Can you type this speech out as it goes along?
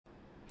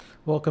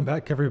Welcome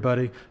back,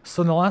 everybody.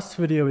 So in the last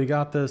video, we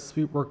got this,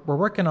 we're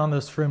working on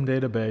this room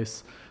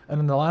database.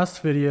 And in the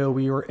last video,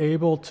 we were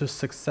able to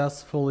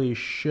successfully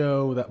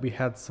show that we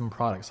had some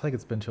products. I think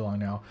it's been too long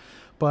now.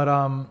 But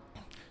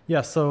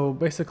yeah, so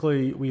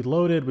basically we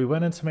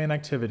went into main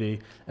activity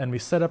and we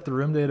set up the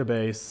room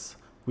database.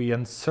 We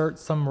insert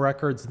some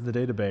records in the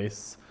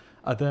database.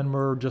 Then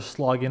we're just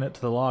logging it to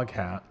the log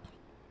hat.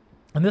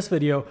 In this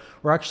video,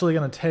 we're actually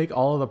going to take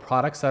all of the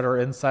products that are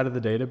inside of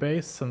the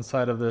database,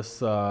 inside of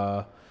this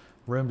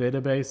room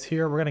database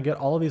here. We're going to get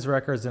all of these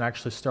records and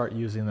actually start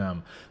using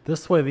them.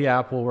 This way the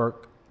app will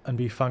work and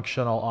be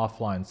functional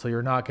offline, so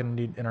you're not going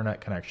to need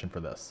internet connection for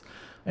this.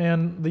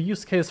 And the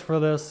use case for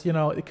this, you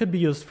know, it could be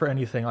used for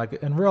anything.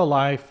 Like in real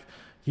life,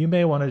 you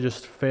may want to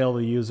just fail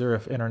the user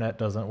if internet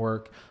doesn't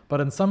work. But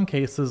in some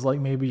cases, like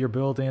maybe you're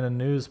building a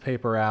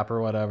newspaper app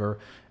or whatever,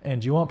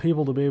 and you want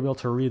people to be able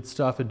to read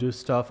stuff and do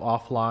stuff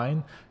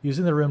offline,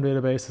 using the room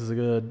database is a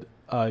good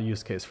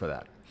use case for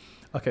that.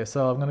 Okay,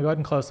 so I'm going to go ahead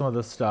and close some of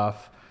this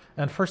stuff.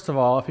 And first of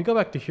all, if you go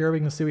back to here, we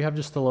can see we have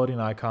just the loading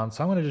icon.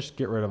 So I'm going to just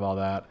get rid of all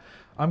that.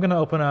 I'm going to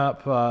open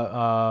up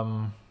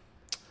a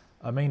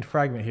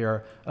MainFragment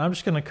here, and I'm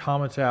just going to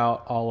comment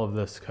out all of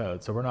this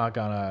code. So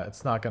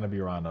it's not going to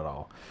be run at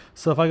all.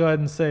 So if I go ahead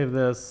and save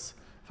this,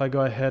 if I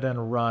go ahead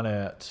and run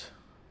it,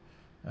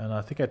 and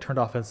I think I turned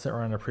off instant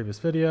run in a previous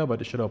video, but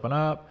it should open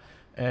up,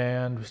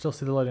 and we still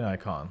see the loading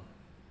icon.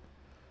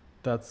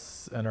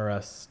 That's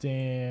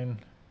interesting.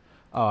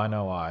 Oh, I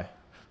know why.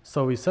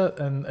 So we set,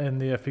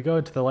 if you go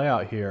into the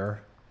layout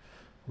here,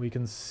 we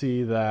can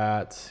see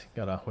that,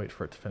 gotta wait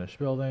for it to finish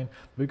building.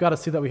 We've got to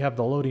see that we have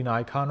the loading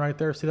icon right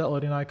there. See that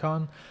loading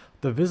icon?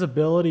 The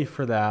visibility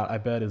for that, I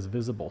bet, is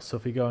visible. So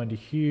if we go into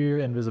here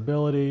and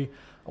visibility,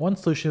 one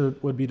solution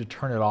would be to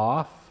turn it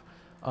off.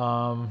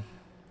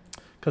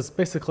 Because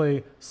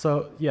basically,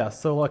 so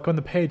like when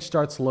the page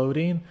starts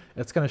loading,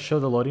 it's going to show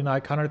the loading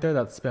icon right there,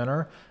 that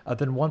spinner.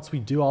 Then once we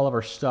do all of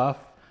our stuff,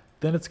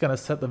 then it's going to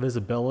set the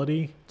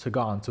visibility to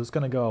gone, so it's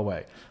going to go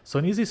away. So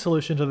an easy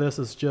solution to this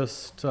is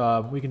just,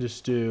 we can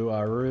just do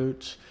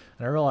root,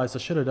 and I realized I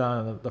should have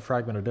done the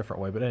fragment a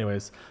different way, but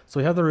anyways, so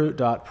we have the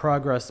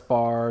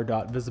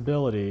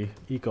root.progressbar.visibility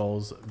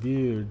equals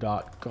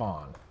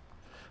view.gone.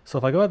 So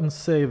if I go ahead and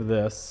save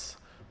this,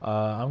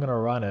 I'm going to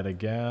run it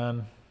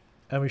again,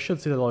 and we should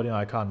see the loading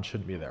icon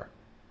shouldn't be there.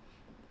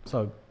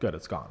 So good,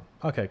 it's gone.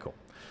 Okay, cool.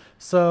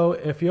 So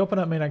if you open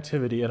up main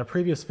activity, in a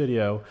previous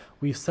video,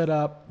 we set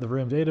up the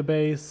room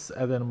database,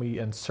 and then we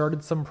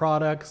inserted some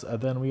products, and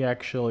then we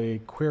actually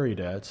queried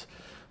it.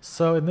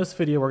 So in this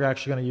video, we're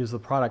actually going to use the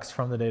products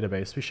from the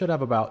database. We should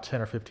have about 10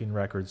 or 15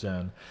 records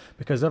in,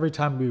 because every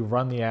time we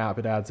run the app,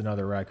 it adds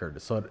another record.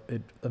 So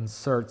it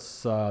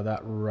inserts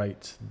that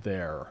right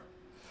there.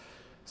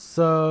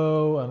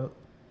 So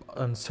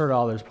insert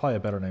all, there's probably a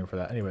better name for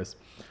that. Anyways.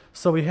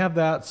 So we have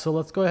that, so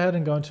let's go ahead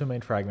and go into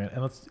MainFragment,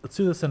 and let's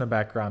do this in a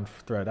background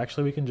thread.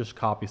 Actually, we can just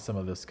copy some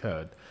of this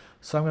code.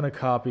 So I'm going to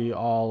copy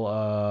all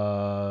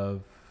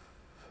of,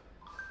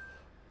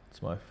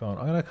 it's my phone,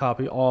 I'm going to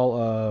copy all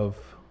of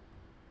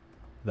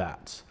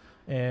that.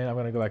 And I'm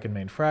going to go back in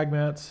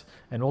MainFragment,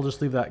 and we'll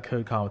just leave that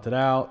code commented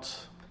out.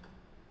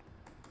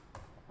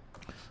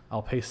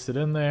 I'll paste it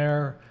in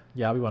there.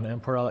 Yeah, we want to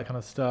import all that kind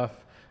of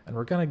stuff. And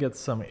we're going to get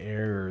some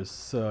errors,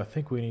 so I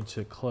think we need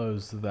to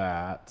close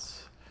that.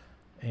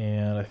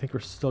 And I think we're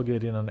still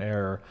getting an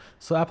error.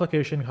 So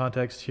application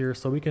context here,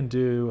 so we can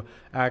do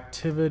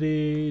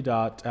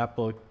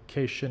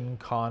activity.application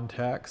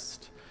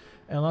context.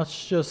 And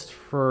let's just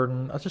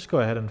go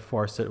ahead and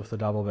force it with the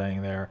double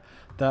bang there.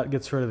 That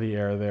gets rid of the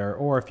error there.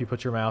 Or if you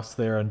put your mouse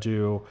there and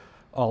do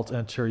Alt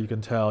Enter, you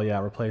can tell,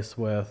 yeah, replace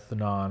with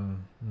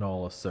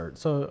non-null assert.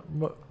 So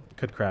it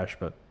could crash,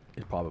 but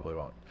it probably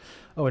won't.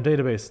 Oh, and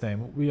database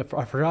name.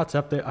 I forgot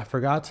to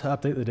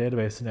update the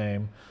database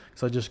name,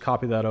 so I just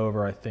copied that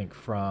over, I think,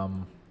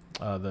 from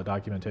the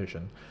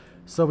documentation.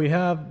 So we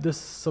have this.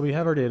 So we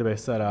have our database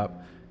set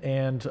up,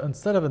 and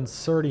instead of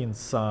inserting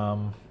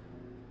some,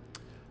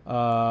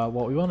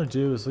 what we want to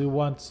do is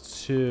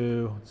let's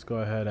go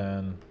ahead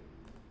and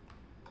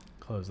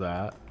close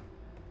that.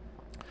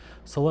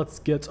 So let's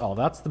get,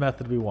 that's the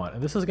method we want.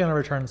 And this is going to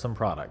return some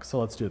products. So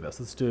let's do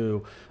this. Let's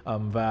do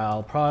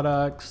val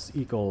products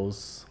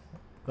equals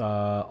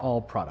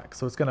all products.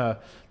 So it's gonna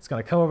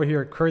come over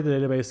here, query the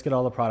database, get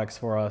all the products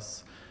for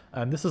us.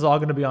 And this is all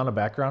going to be on a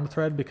background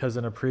thread, because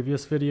in a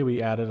previous video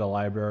we added a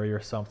library or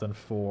something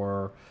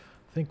for,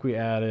 I think we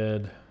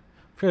added, I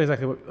forget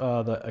exactly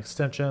what, the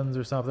extensions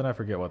or something. I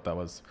forget what that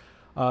was.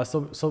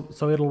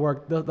 So it'll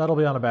work. That'll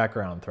be on a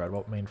background thread.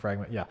 Well,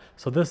 MainFragment, yeah.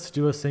 So this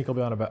do a sync will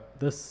be on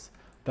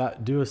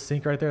that do a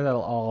sync right there,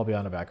 that'll all be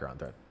on a background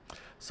thread.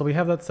 So we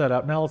have that set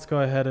up. Now let's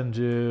go ahead and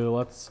do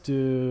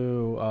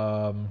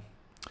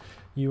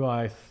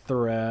UI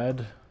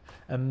thread.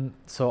 And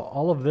so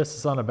all of this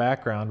is on a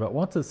background, but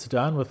once it's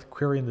done with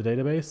querying the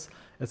database,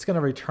 it's going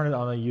to return it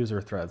on the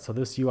user thread. So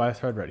this UI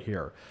thread right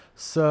here.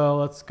 So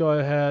let's go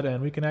ahead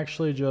and we can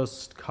actually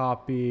just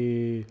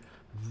copy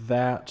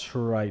that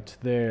right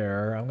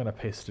there. I'm going to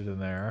paste it in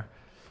there.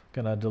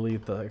 Gonna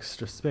delete the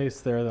extra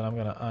space there, then I'm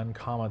gonna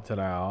uncomment it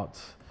out.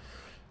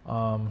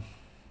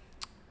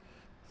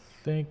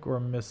 Think we're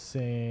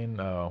missing,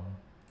 oh,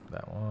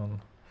 that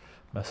one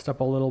messed up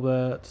a little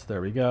bit.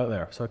 There we go,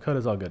 there. So our code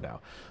is all good now.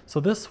 So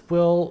this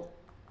will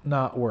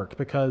not work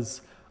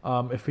because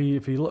if we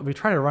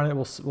try to run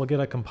it, we'll get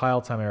a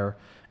compile time error.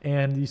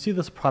 And you see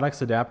this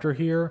products adapter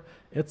here,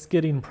 it's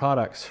getting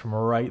products from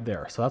right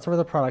there. So that's where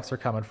the products are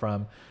coming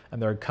from, and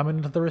they're coming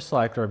into the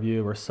recycler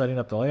view. We're setting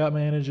up the layout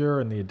manager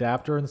and the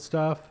adapter and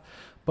stuff.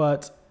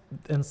 But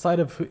inside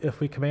of,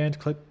 if we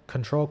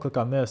control click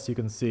on this, you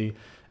can see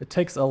it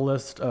takes a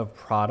list of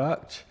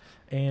product.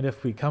 And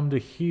if we come to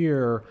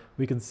here,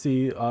 we can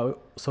see, so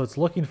it's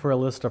looking for a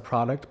list of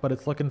product, but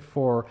it's looking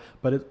for,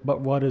 but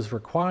what is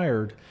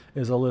required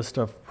is a list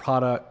of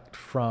product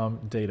from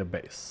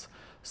database.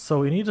 So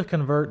we need to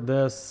convert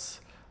this,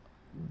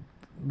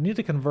 we need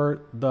to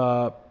convert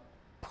the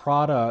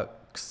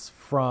products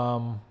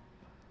from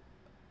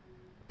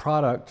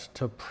product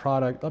to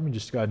product. Let me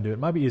just go ahead and do it. It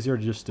might be easier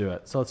to just do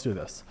it. So let's do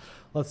this.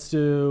 Let's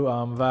do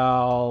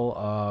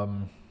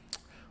val,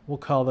 we'll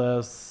call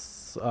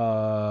this,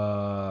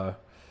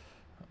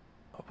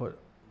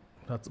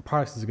 that's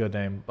products is a good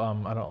name.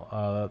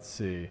 Let's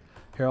see.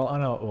 Here, I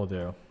know what we'll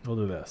do. We'll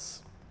do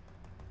this.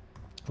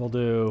 We'll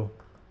do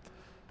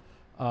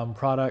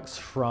products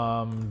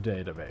from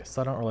database.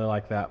 I don't really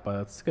like that, but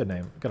it's a good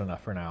name, good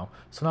enough for now.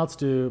 So now let's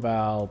do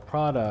val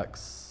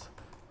products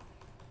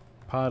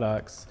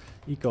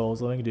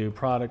equals, let me do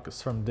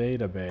products from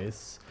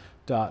database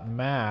dot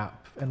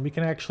map, and we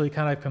can actually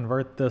kind of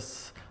convert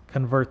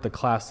the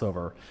class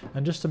over.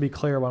 And just to be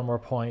clear, one more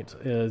point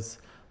is,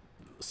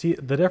 see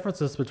the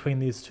differences between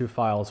these two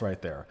files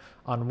right there.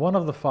 On one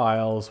of the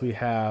files, we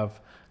have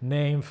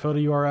name, photo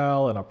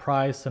URL, and a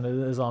price, and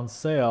it is on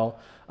sale.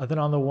 And then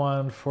on the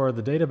one for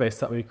the database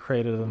that we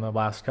created in the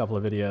last couple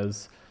of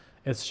videos,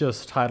 it's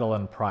just title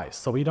and price.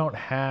 So we don't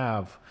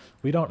have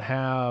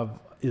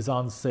is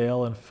on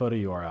sale and photo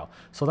URL.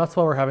 So that's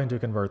why we're having to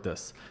convert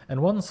this. And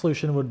one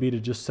solution would be to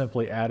just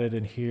simply add it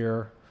in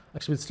here.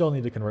 Actually, we'd still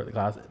need to convert the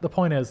class. The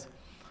point is,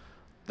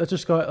 let's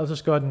just go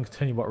ahead and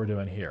continue what we're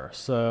doing here.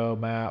 So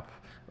map,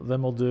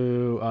 then we'll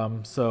do,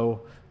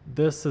 so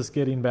this is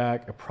getting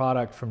back a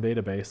product from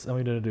database, and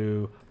we're going to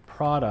do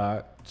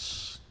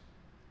product.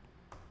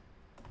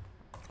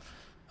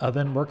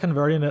 Then we're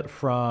converting it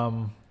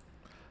from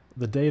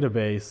the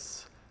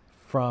database,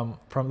 from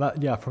that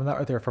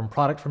right there, from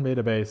product from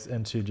database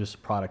into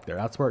just product there.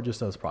 That's where it just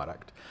says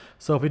product.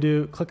 So if we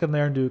do click in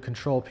there and do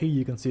Control P,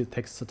 you can see it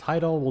takes the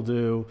title. We'll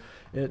do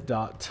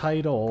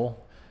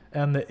it.title,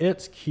 and the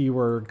it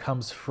keyword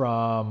comes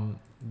from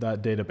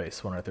that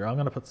database one right there. I'm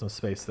going to put some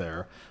space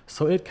there.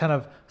 So it kind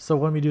of, so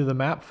when we do the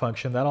map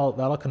function,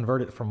 that'll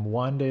convert it from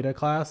one data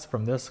class,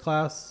 from this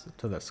class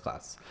to this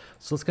class.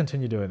 So let's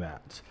continue doing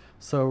that.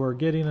 So we're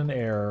getting an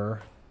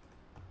error.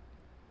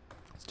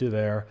 Let's do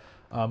there.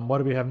 What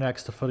do we have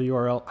next? A photo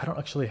URL. I don't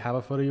actually have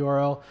a photo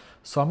URL,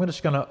 so I'm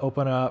just going to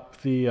open up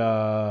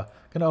the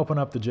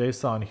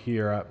JSON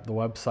here at the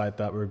website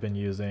that we've been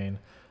using,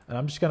 and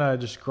I'm just going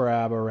to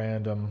grab a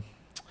random.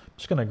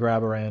 Just going to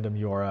grab a random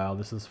URL.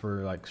 This is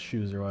for like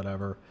shoes or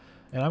whatever,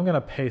 and I'm going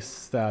to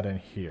paste that in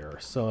here.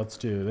 So let's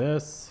do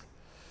this,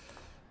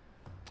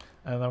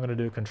 and I'm going to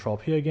do Control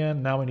P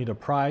again. Now we need a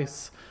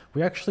price.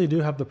 We actually do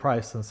have the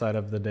price inside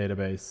of the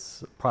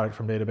database, product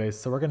from database,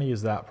 so we're going to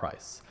use that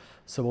price.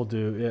 So we'll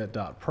do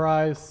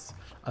it.price.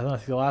 And then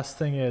the last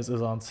thing is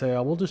on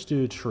sale. We'll just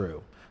do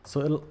true.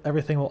 So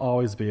everything will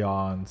always be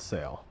on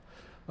sale.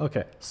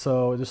 Okay,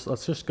 so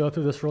let's just go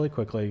through this really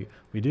quickly.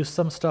 We do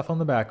some stuff on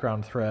the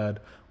background thread.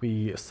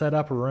 We set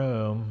up a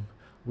room.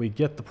 We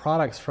get the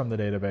products from the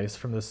database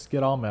from this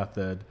getAll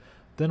method.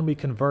 Then we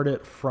convert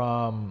it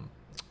from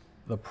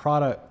the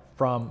product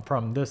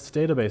from this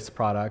database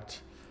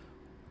product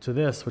to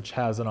this, which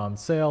has an on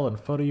sale and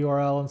photo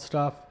URL and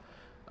stuff.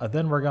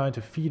 Then we're going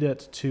to feed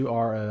it to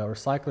our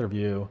recycler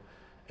view,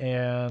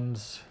 and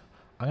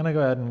I'm going to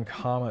go ahead and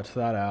comment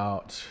that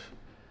out.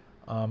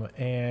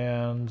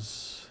 And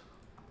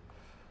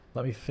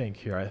let me think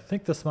here. I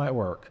think this might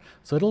work.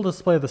 So it'll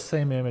display the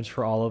same image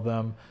for all of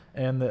them,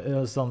 and the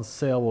is on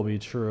sale will be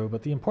true.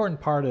 But the important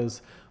part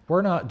is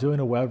we're not doing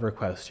a web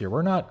request here.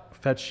 We're not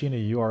fetching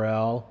a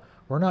URL.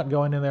 We're not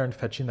going in there and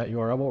fetching that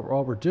URL.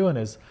 What we're doing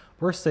is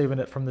we're saving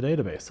it from the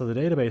database. So the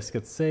database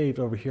gets saved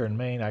over here in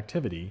main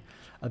activity.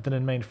 And then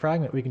in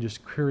MainFragment, we can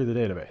just query the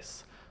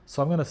database.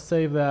 So I'm going to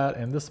save that,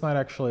 and this might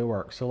actually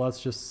work. So let's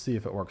just see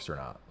if it works or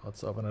not.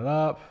 Let's open it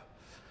up,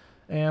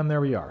 and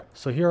there we are.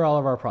 So here are all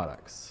of our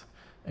products,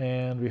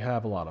 and we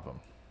have a lot of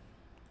them.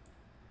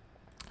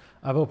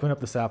 I've opened up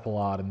this app a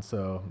lot, and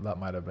so that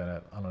might have been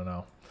it. I don't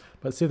know.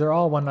 But see, they're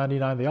all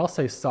 $1.99. They all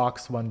say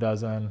socks 1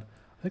 dozen.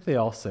 I think they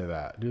all say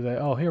that. Do they?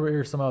 Oh,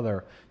 here's some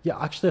other. Yeah,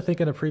 actually, I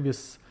think in a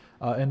previous,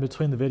 in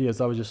between the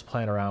videos, I was just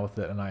playing around with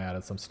it, and I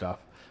added some stuff.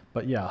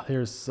 But yeah,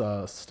 here's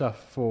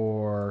stuff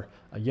for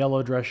a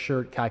yellow dress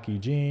shirt, khaki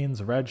jeans,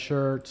 a red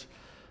shirt.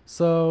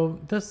 So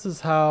this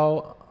is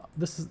how,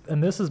 this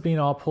is being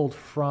all pulled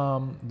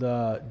from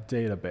the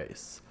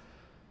database.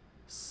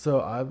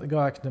 So I go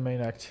back to the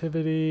main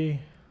activity.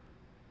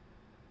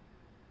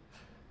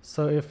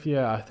 So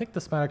I think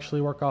this might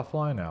actually work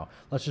offline now.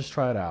 Let's just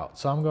try it out.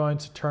 So I'm going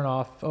to turn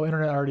off,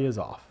 internet already is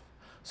off.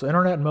 So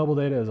internet and mobile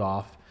data is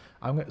off.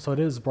 So it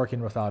is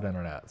working without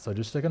internet. So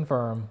just to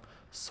confirm,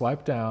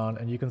 swipe down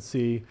and you can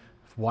see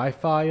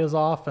Wi-Fi is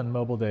off and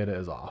mobile data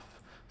is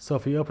off. So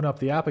if we open up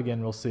the app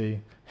again, we'll see,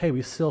 hey,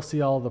 we still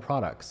see all of the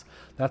products.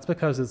 That's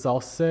because it's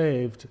all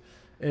saved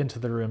into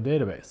the room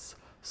database.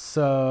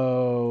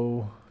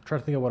 So try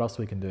to think of what else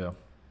we can do.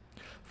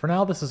 For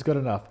now, this is good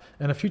enough.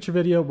 In a future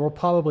video, we'll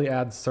probably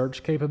add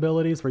search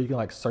capabilities where you can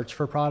like search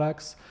for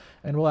products,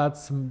 and we'll add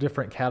some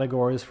different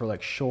categories for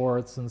like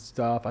shorts and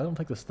stuff. I don't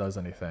think this does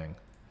anything.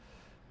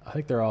 I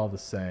think they're all the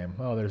same.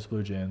 Oh, there's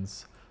blue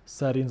jeans.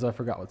 Settings, I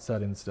forgot what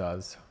settings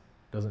does.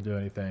 Doesn't do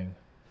anything.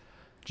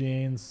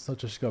 Jeans,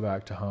 let's just go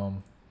back to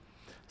home.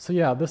 So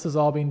yeah, this is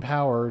all being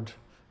powered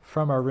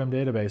from our room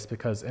database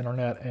because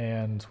internet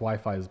and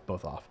Wi-Fi is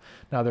both off.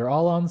 Now they're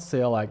all on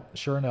sale, like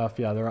sure enough,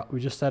 yeah, we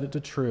just set it to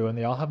true and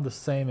they all have the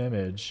same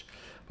image.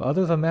 But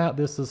other than that,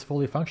 this is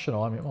fully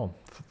functional. I mean, well,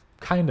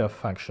 kind of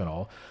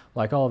functional.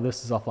 Like all of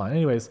this is offline.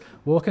 Anyways,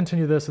 we'll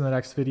continue this in the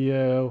next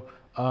video.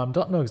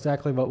 Don't know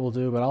exactly what we'll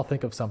do, but I'll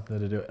think of something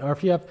to do. Or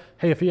if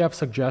you have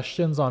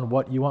suggestions on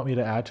what you want me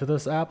to add to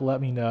this app,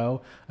 let me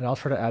know, and I'll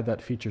try to add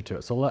that feature to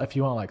it. So if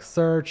you want like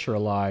search or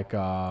like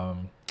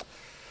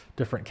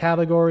different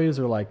categories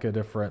or like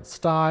different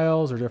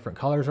styles or different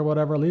colors or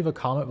whatever, leave a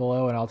comment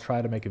below and I'll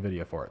try to make a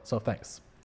video for it. So thanks.